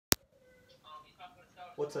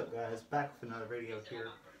What's up, guys? Back with another video here.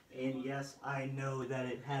 And yes, I know that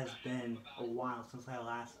it has been a while since I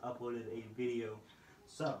last uploaded a video.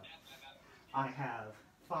 So, I have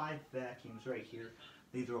 5 vacuums right here.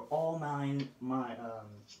 These are all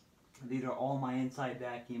these are all my inside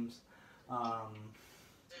vacuums.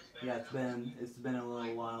 Yeah, it's been a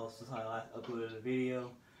little while since I last uploaded a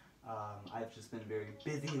video. I've just been very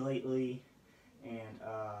busy lately, and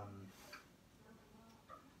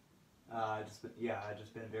I've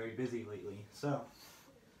just been very busy lately. So,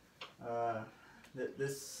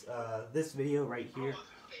 this video right here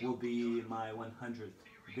will be my 100th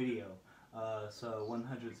video. So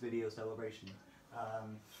 100th video celebration.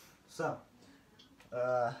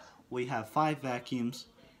 We have 5 vacuums,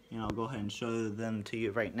 and I'll go ahead and show them to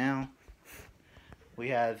you right now. We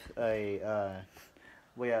have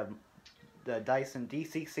the Dyson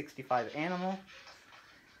DC65 Animal,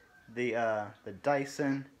 the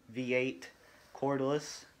Dyson V8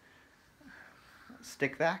 cordless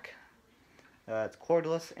stick vac. It's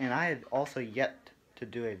cordless, and I have also yet to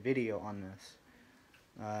do a video on this.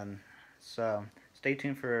 So stay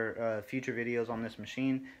tuned for future videos on this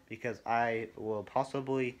machine, because I will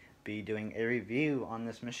possibly be doing a review on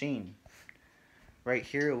this machine. Right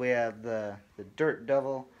here we have the Dirt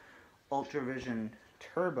Devil Ultravision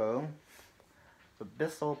Turbo, the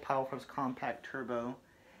Bissell Power Force Compact Turbo,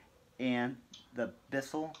 and the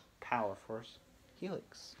Bissell Power Force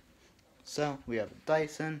Helix. So we have the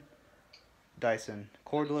Dyson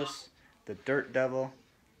cordless, the Dirt Devil,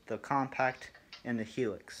 the Compact, and the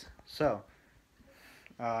Helix. So,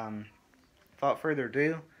 without further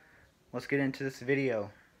ado, let's get into this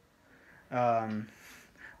video.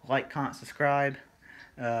 Like, comment, subscribe.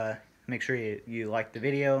 Make sure you like the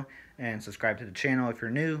video and subscribe to the channel if you're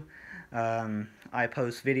new. I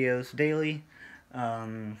post videos daily.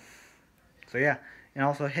 So yeah, and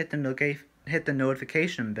also hit the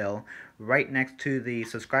notification bell right next to the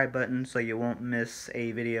subscribe button, so you won't miss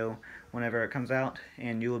a video whenever it comes out,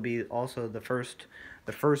 and you will be also the first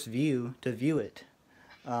view to view it.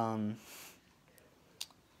 And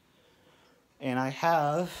I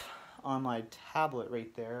have on my tablet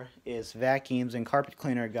right there is Vacuums and Carpet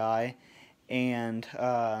Cleaner Guy and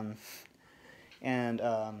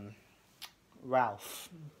Ralph.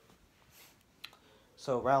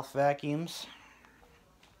 So Ralph vacuums.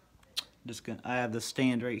 I have the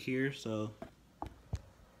stand right here, so,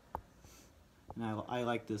 and I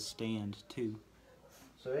like this stand too.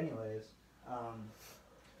 So anyways,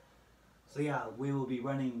 so yeah, we will be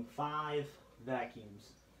running 5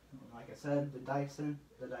 vacuums. Like I said, the Dyson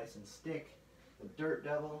Stick, the Dirt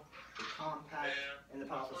Devil, the Compact, and the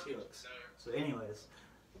Power Force Helix. So anyways,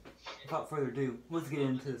 without further ado, let's get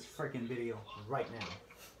into this freaking video right now.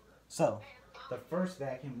 So, the first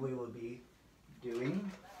vacuum we will be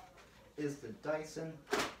doing is the Dyson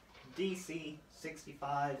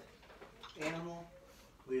DC65 Animal.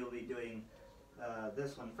 We will be doing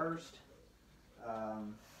this one first,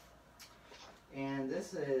 and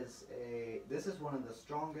this is one of the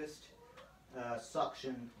strongest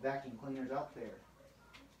suction vacuum cleaners out there.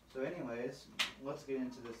 So anyways, let's get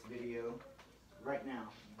into this video right now,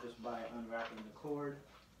 just by unwrapping the cord.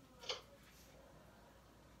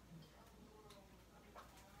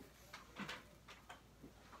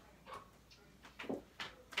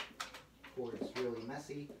 It's really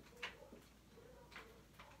messy.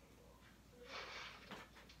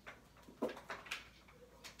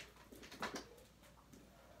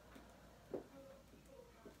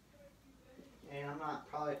 And I'm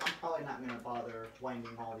probably not going to bother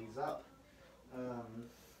winding all these up,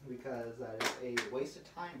 because that is a waste of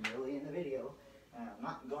time really in the video. And I'm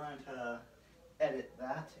not going to edit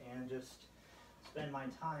that and just spend my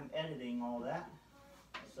time editing all that.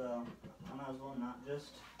 So I might as well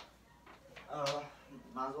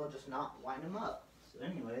just not wind them up. So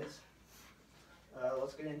anyways,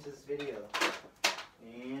 let's get into this video.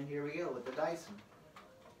 And here we go with the Dyson.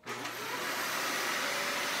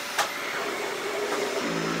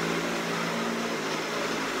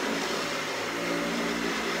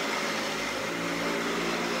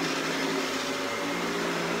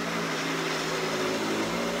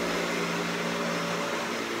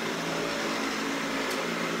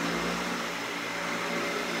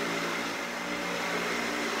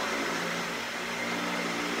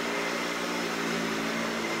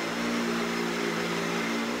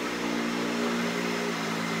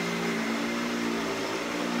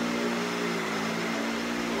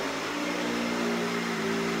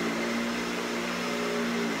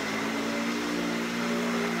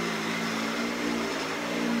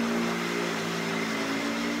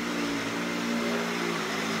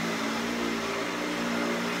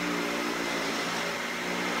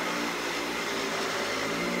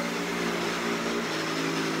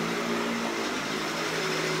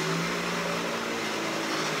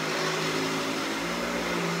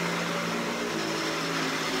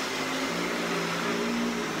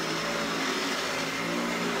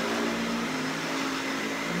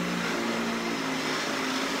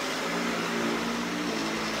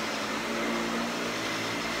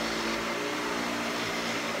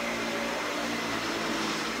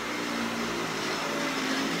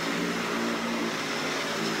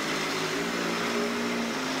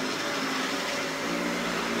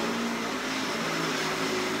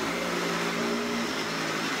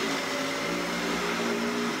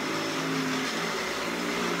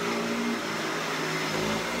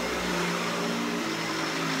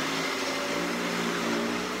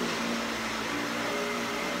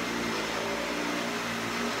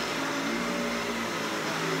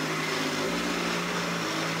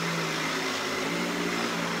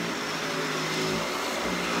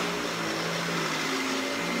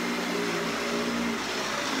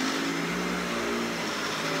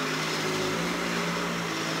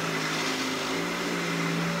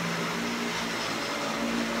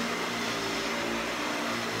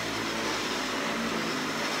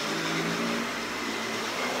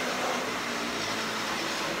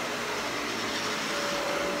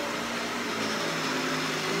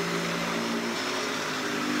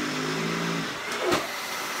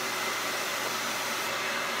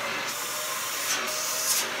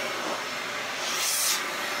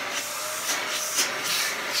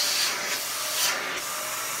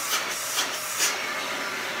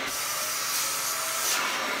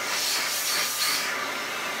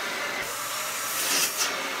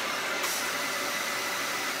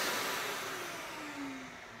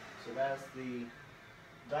 the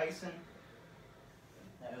Dyson.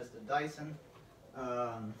 That is the Dyson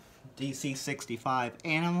DC65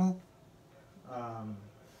 Animal.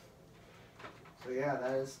 So yeah,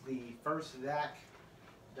 that is the first vac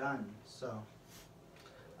done. So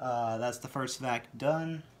that's the first vac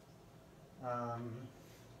done.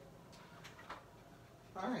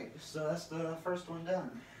 Alright, so that's the first one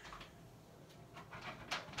done.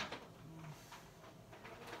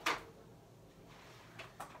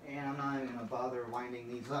 And I'm not even going to bother winding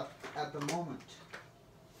these up at the moment.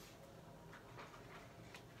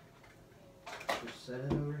 Just set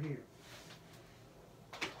it over here.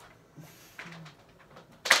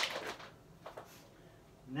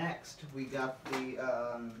 Next, we got the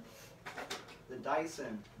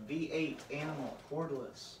Dyson V8 Animal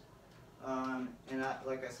cordless. And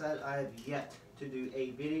like I said, I have yet to do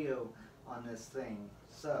a video on this thing.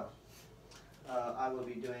 So, I will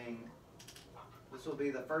be doing, this will be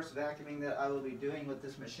the first vacuuming that I will be doing with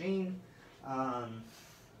this machine.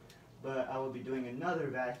 But I will be doing another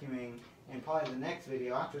vacuuming, and probably the next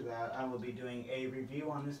video after that, I will be doing a review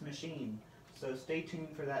on this machine. So stay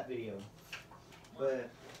tuned for that video. But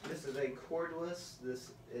this is a cordless,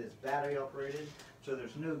 this is battery operated, so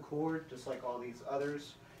there's no cord, just like all these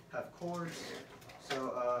others have cords.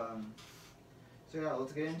 So, so yeah,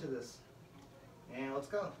 let's get into this, and let's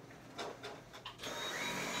go.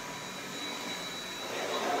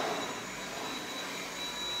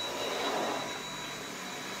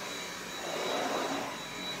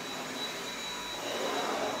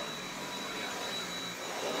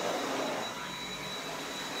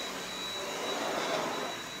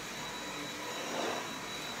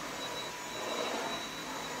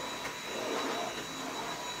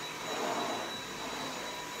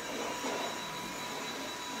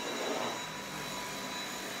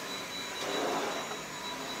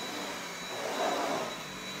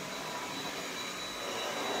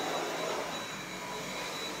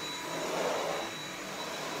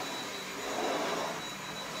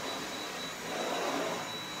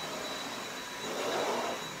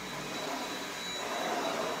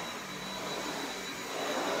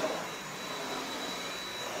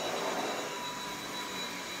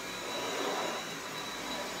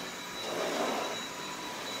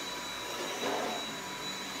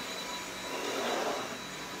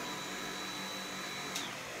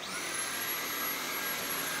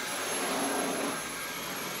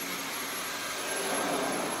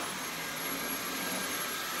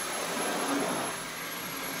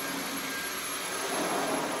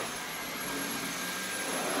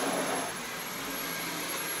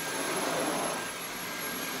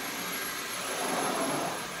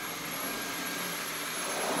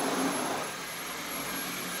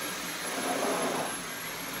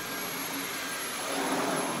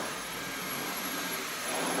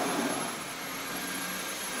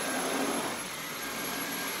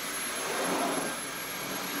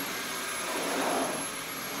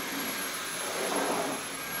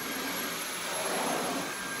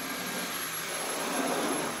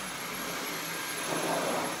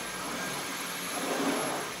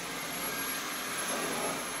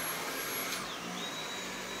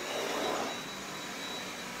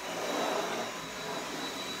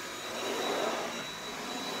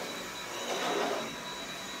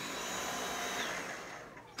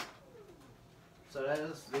 So that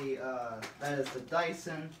is the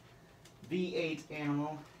Dyson V8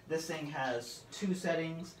 Animal. This thing has two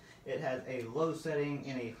settings. It has a low setting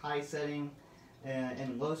and a high setting. And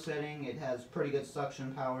in low setting, it has pretty good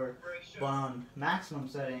suction power. But on maximum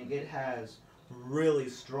setting, it has really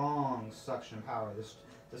strong suction power.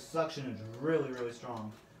 The suction is really, really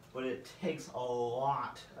strong. But it takes a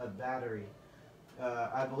lot of battery.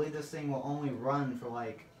 I believe this thing will only run for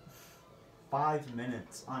like 5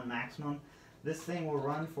 minutes on maximum. This thing will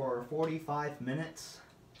run for 45 minutes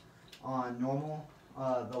on normal.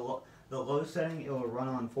 The low setting, it will run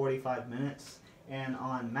on 45 minutes. And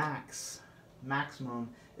on maximum,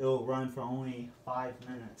 it will run for only 5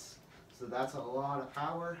 minutes. So that's a lot of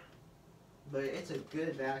power. But it's a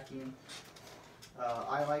good vacuum.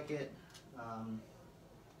 I like it.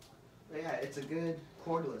 But yeah, it's a good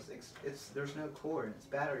cordless. There's no cord. It's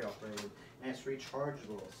battery operated and it's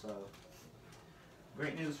rechargeable. So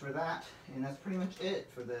great news for that. And that's pretty much it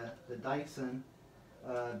for the Dyson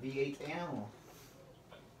V8 Animal.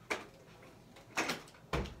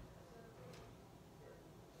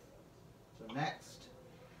 So next,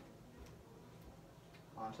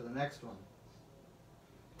 on to the next one.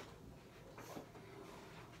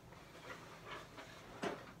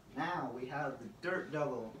 Now we have the Dirt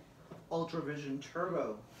Devil Ultra Vision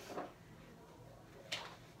Turbo.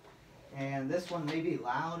 And this one may be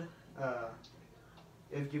loud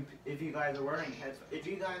if you guys are wearing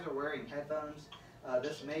headphones,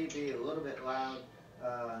 this may be a little bit loud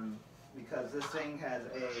because this thing has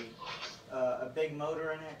a big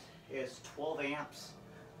motor in it. It's 12 amps.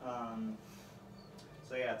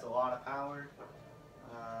 So yeah, it's a lot of power.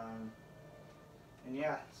 And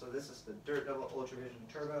yeah, so this is the Dirt Devil Ultra Vision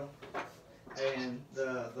Turbo, and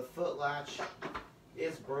the foot latch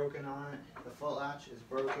is broken on it. The foot latch is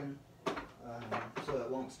broken, so it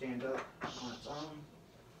won't stand up on its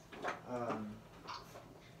own.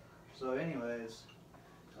 So anyways,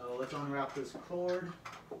 let's unwrap this cord.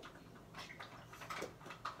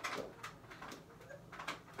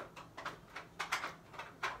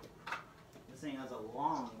 This thing has a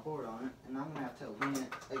long cord on it, and I'm gonna have to lean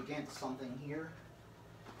it against something here.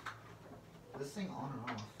 Is this thing on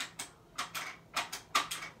or off?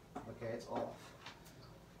 Okay, it's off.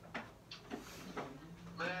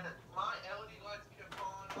 Man, my LED lights kept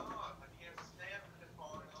falling off. I can't stand it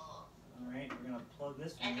falling off. Alright, we're gonna plug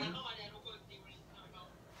this one in.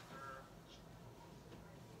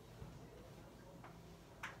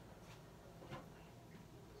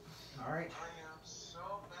 Alright. I am so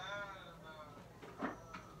mad about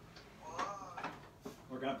why?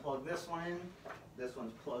 We're gonna plug this one in. This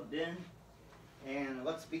one's plugged in. And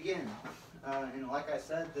let's begin. And like I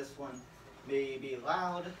said, this one may be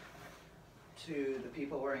loud to the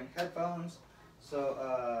people wearing headphones. So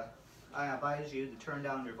I advise you to turn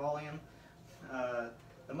down your volume.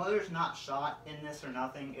 The motor's not shot in this or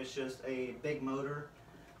nothing. It's just a big motor.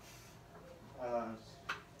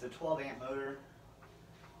 It's a 12 amp motor.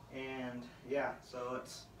 And yeah, so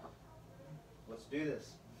let's do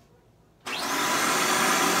this.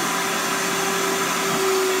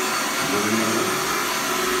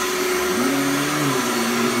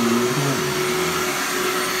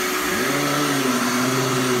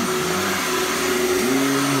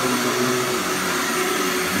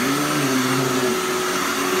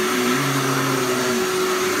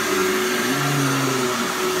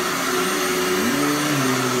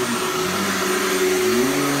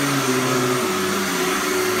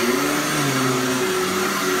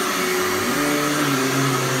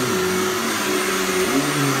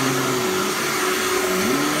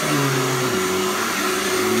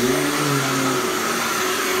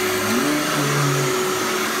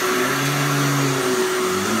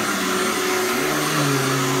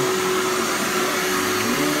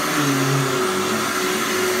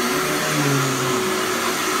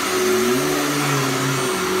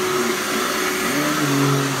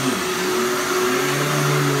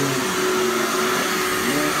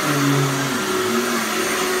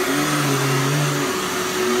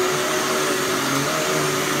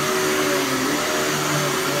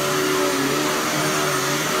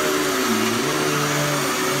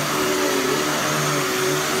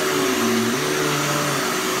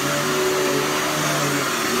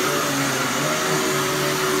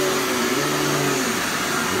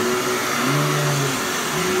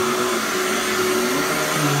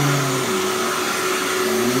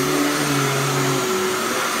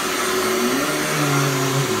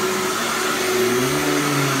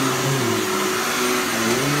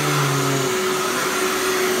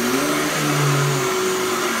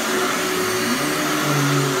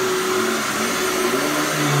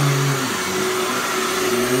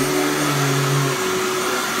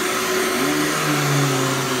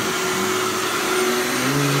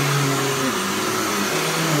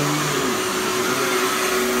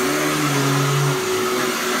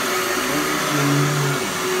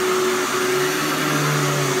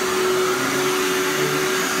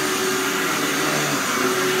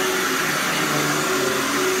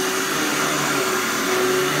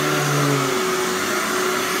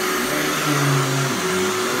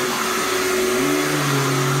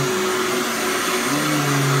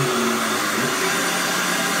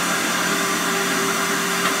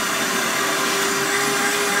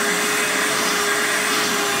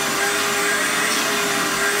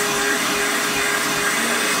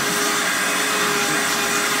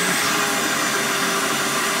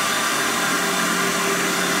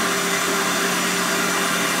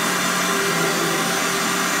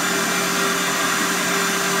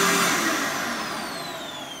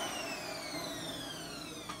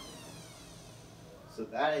 So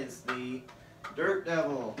that is the Dirt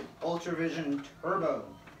Devil Ultra Vision Turbo.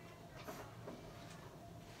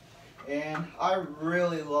 And I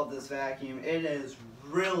really love this vacuum. It is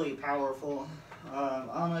really powerful. I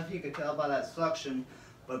don't know if you could tell by that suction,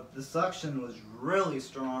 but the suction was really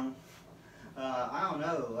strong. I don't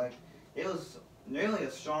know, like it was nearly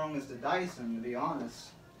as strong as the Dyson, to be honest.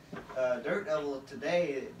 Dirt Devil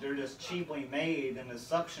today, they're just cheaply made, and the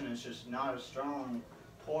suction is just not as strong.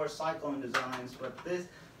 Poor cyclone designs, but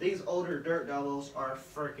these older Dirt Devils are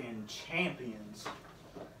freaking champions.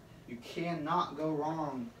 You cannot go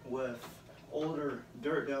wrong with older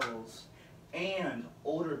Dirt Devils and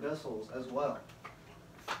older Bissels as well.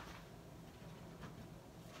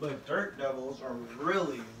 But Dirt Devils are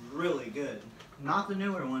really, really good. Not the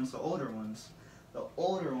newer ones, the older ones. The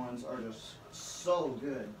older ones are just so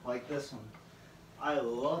good, like this one. I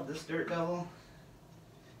love this Dirt Devil.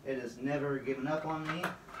 It has never given up on me.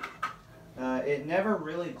 It never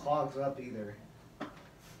really clogs up either.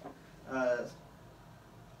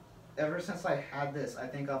 Ever since I had this, I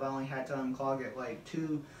think I've only had to unclog it like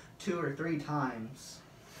two or three times.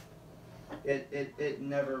 It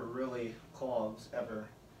never really clogs ever.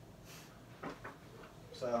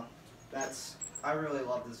 So I really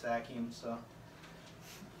love this vacuum. So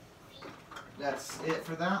that's it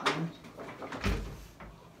for that one.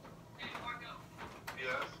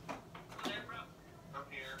 Yes. I'm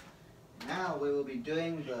here. Now we will be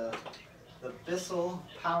doing the Bissell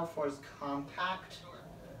Power Force Compact.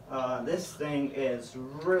 This thing is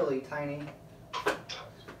really tiny.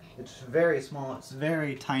 It's very small. It's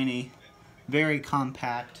very tiny, very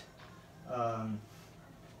compact.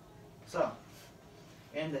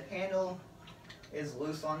 And the handle is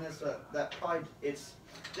loose on this.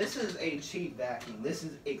 This is a cheap vacuum. This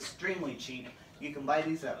is extremely cheap. You can buy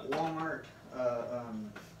these at Walmart.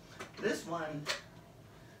 This one,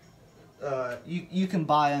 you can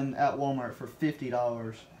buy them at Walmart for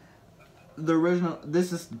 $50. The original,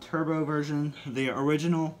 this is the turbo version. The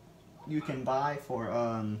original, you can buy for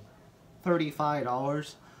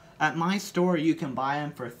 $35. At my store, you can buy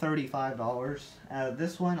them for $35.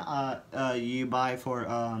 This one, you buy for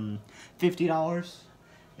 $50.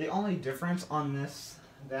 The only difference on this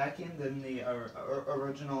vacuum than the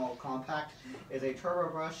original compact is a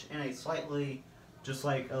turbo brush and a slightly, just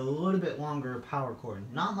like a little bit longer power cord.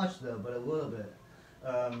 Not much though, but a little bit.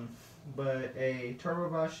 But a turbo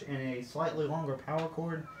brush and a slightly longer power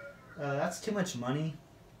cord, that's too much money.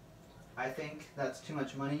 I think that's too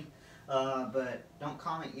much money. But don't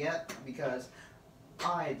comment yet because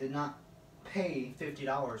I did not pay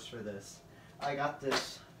 $50 for this. I got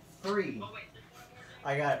this free.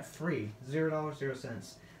 I got it free, $0, 0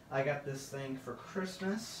 cents. I got this thing for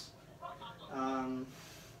Christmas.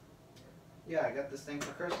 Yeah, I got this thing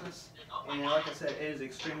for Christmas, and like I said, it is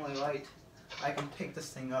extremely light. I can pick this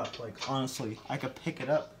thing up, like honestly, I could pick it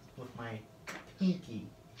up with my pinky.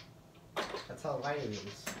 That's how light it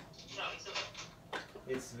is.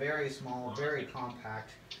 It's very small, very compact.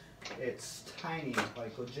 It's tiny,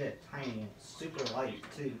 like legit tiny. It's super light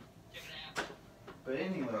too. But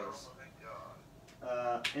anyways,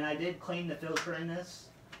 and I did clean the filter in this.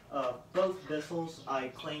 Both Bissels, I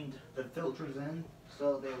cleaned the filters in,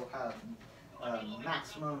 so they will have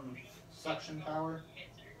maximum suction power.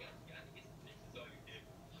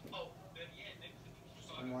 Just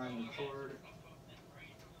unwind the cord.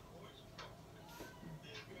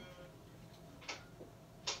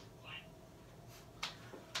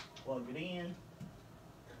 Plug it in.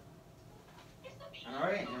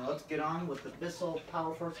 Alright, and let's get on with the Bissell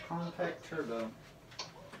Power Force Compact Turbo.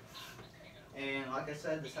 And like I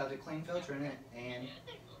said, this has a clean filter in it, and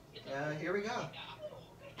here we go.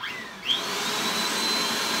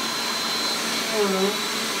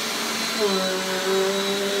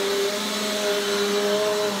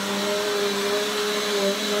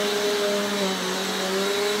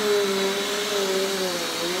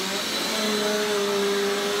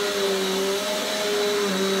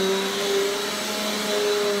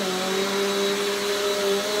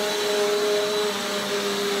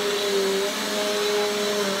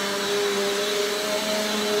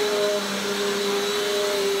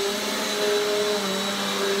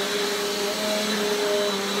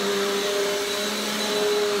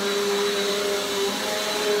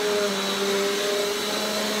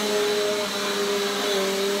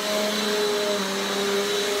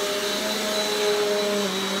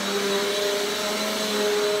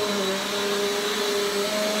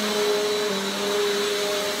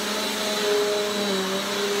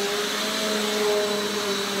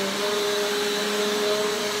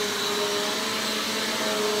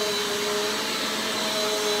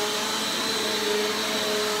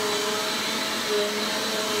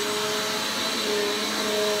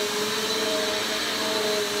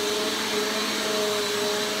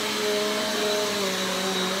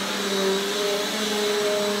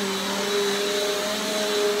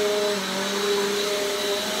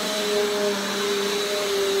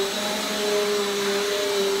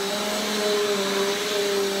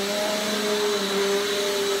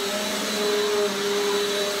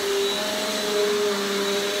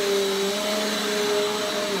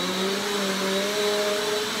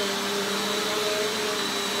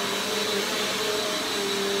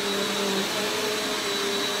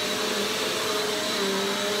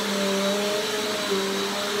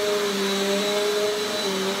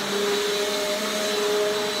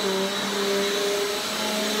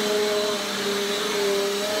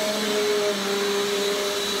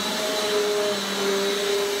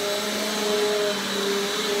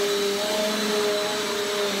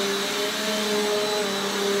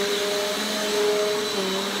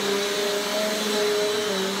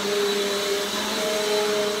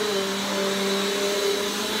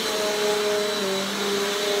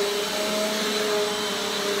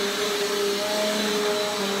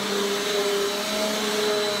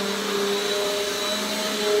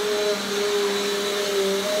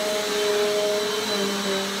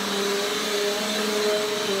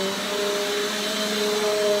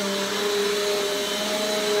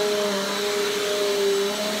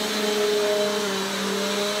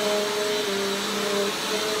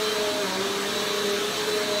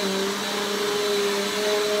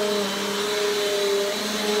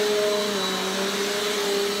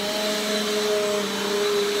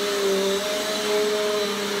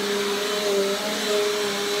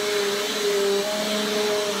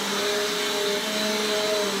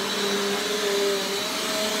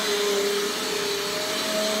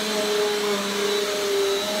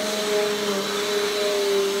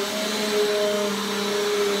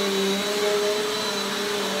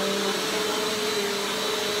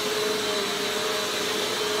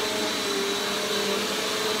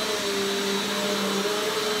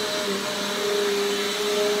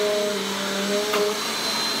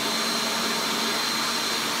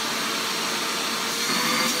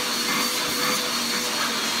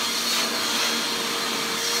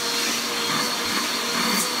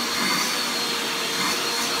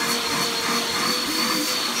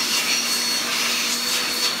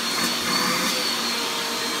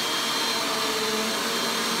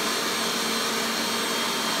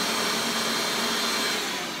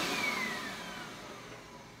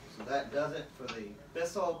 does it for the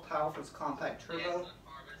Bissell Powerforce Compact Turbo.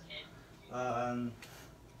 And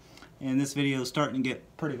this video is starting to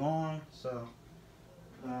get pretty long, so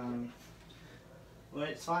well,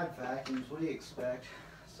 it's 5 vacuums. What do you expect?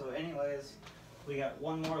 So anyways, we got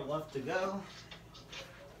one more left to go.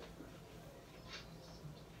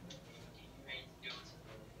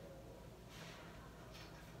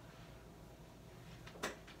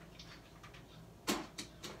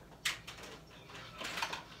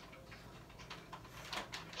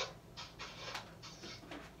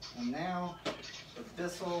 And now the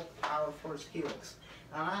Bissell Powerforce Helix.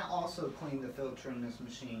 And I also cleaned the filter in this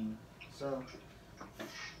machine, so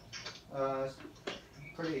it's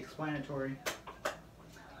pretty explanatory.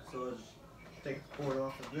 So let's take the cord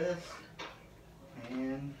off of this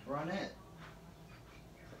and run it.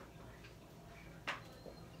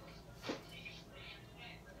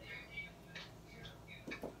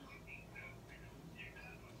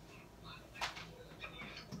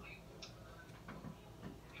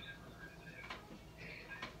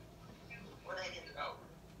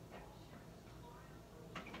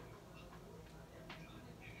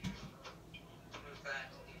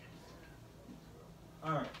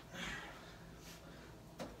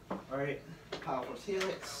 Alright, Powerforce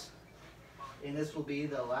Helix, and this will be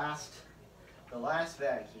the last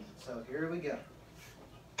vacuum. So here we go.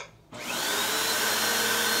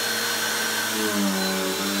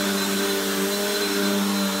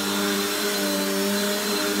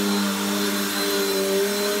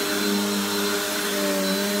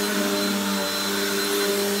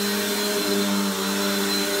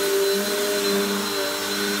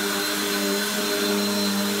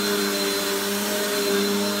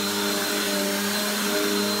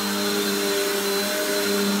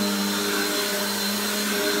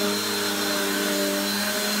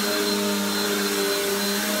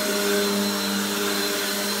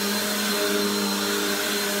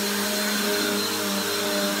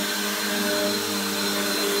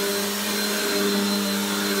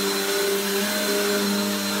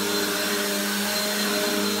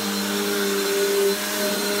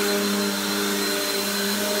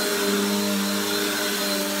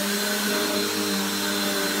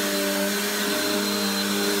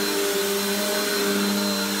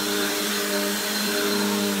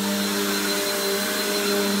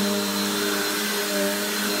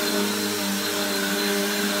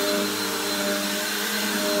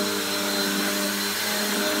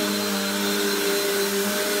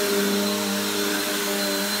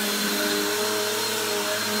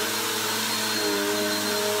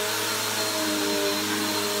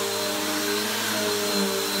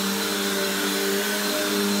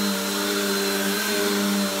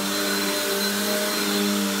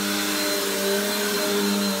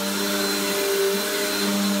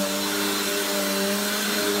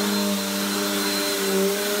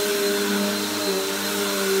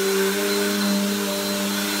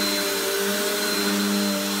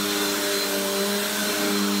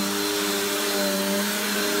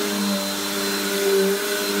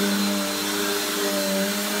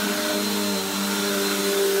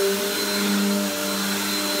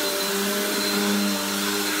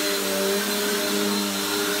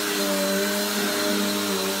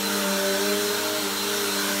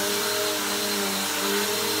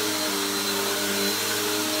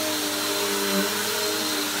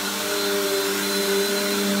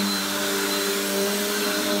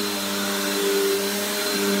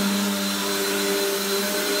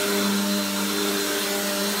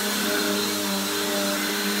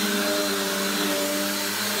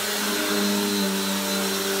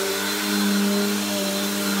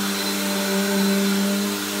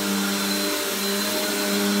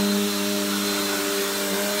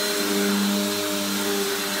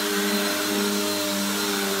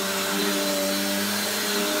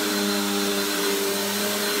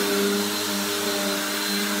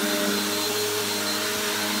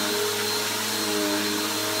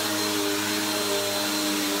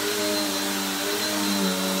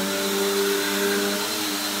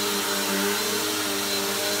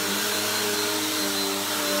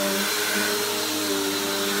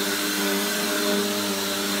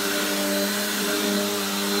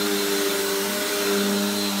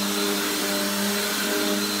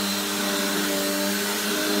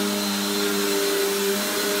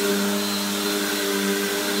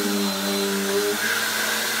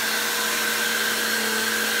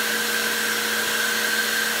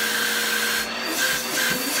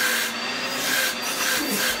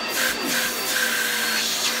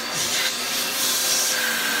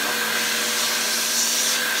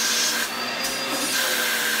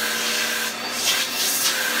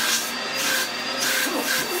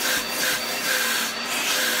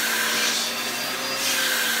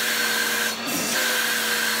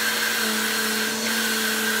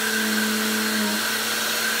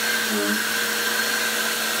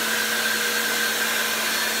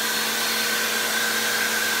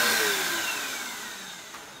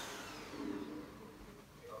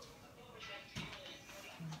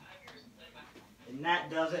 And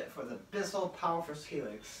that does it for the Bissell Powerforce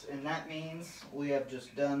Helix. And that means we have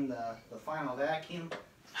just done the final vacuum.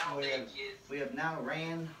 We have now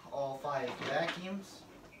ran all 5 vacuums.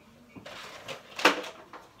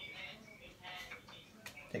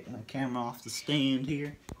 Taking my camera off the stand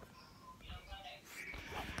here.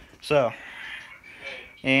 So,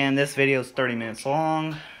 and this video is 30 minutes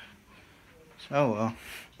long. So, well.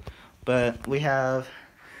 But we have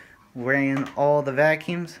ran all the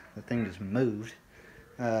vacuums. The thing just moved.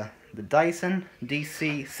 The Dyson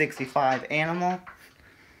DC65 Animal,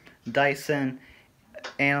 Dyson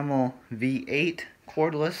Animal V8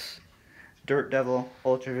 cordless, Dirt Devil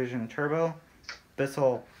Ultravision Turbo,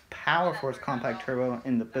 Bissell Powerforce Compact Turbo,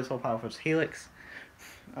 and the Bissell Powerforce Helix.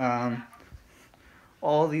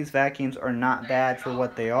 All these vacuums are not bad for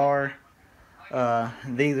what they are.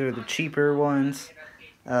 These are the cheaper ones.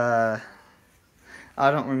 I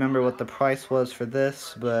don't remember what the price was for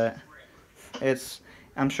this, but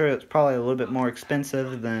I'm sure it's probably a little bit more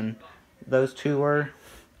expensive than those two were.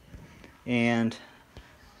 And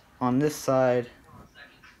on this side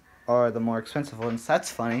are the more expensive ones.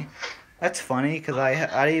 That's funny. That's funny because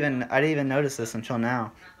I didn't even notice this until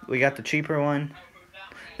now. We got the cheaper ones,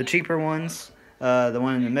 the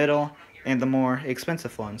one in the middle, and the more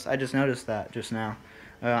expensive ones. I just noticed that just now.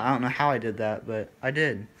 I don't know how I did that, but I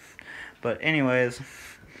did. But anyways,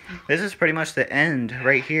 this is pretty much the end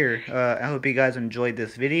right here. I hope you guys enjoyed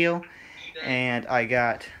this video. And I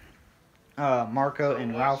got Marco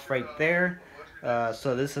and Ralph right there.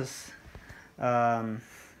 So this is the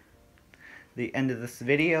end of this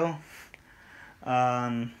video.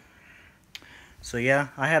 So yeah,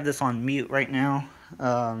 I have this on mute right now.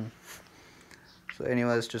 So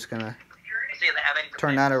anyways, just gonna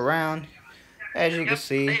turn that around. As you can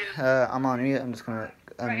see, I'm on mute. I'm just gonna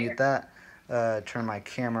unmute that. Turn my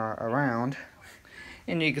camera around,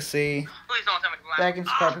 and you can see vacuum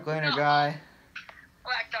carpet cleaner guy.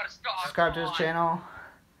 Subscribe to his channel.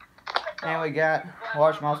 And we got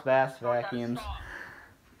Largemouth bass vacuums.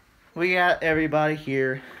 We got everybody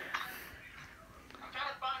here.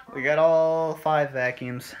 We got all 5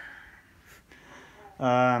 vacuums.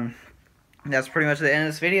 That's pretty much the end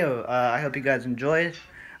of this video. I hope you guys enjoyed.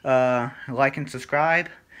 Like and subscribe.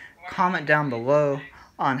 Comment down below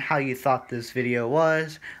on how you thought this video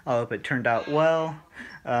was. I hope it turned out well.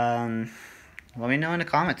 Let me know in the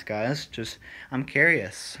comments, guys. I'm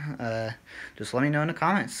curious. Just let me know in the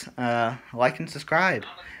comments. Like and subscribe.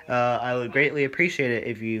 I would greatly appreciate it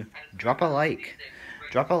if you drop a like.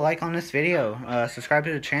 Drop a like on this video. Subscribe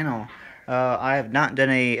to the channel. I have not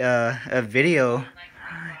done a video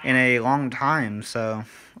in a long time, so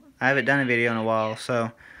I haven't done a video in a while.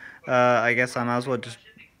 So I guess I might as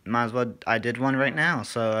well I did one right now.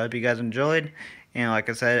 So I hope you guys enjoyed. And like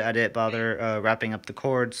I said, I didn't bother wrapping up the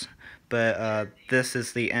cords. But this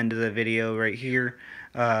is the end of the video right here.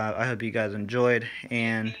 I hope you guys enjoyed,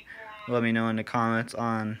 and let me know in the comments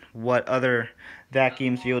on what other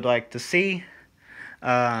vacuums you would like to see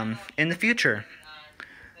in the future.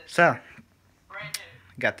 So,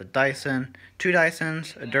 got the Dyson, 2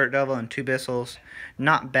 Dysons, a Dirt Devil, and 2 Bissells.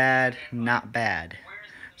 Not bad, not bad.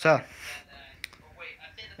 So,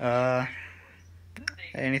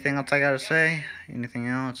 anything else I gotta say? Anything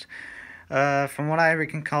else? From what I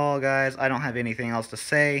recall, guys, I don't have anything else to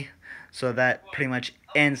say. So that pretty much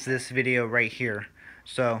ends this video right here.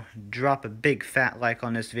 So drop a big fat like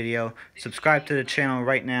on this video. Subscribe to the channel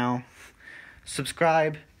right now.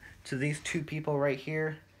 Subscribe to these 2 people right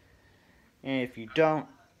here. And if you don't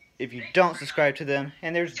subscribe to them,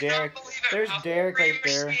 and there's Derek right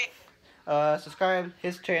there. Subscribe.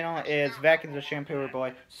 His channel is Vacs the Shampooer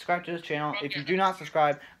Boy. Subscribe to his channel. If you do not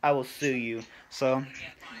subscribe, I will sue you. So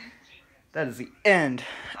that is the end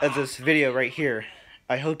of this video right here.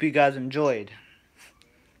 I hope you guys enjoyed.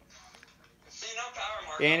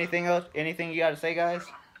 Anything else? Anything you gotta say, guys?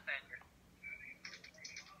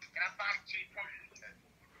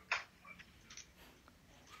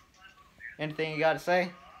 Anything you gotta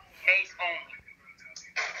say?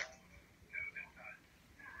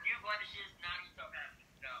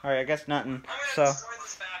 Alright, I guess nothing. So,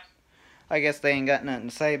 I guess they ain't got nothing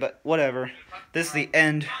to say, but whatever. This is the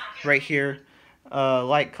end right here.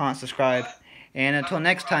 Like, comment, subscribe. And until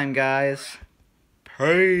next time, guys,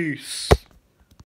 peace.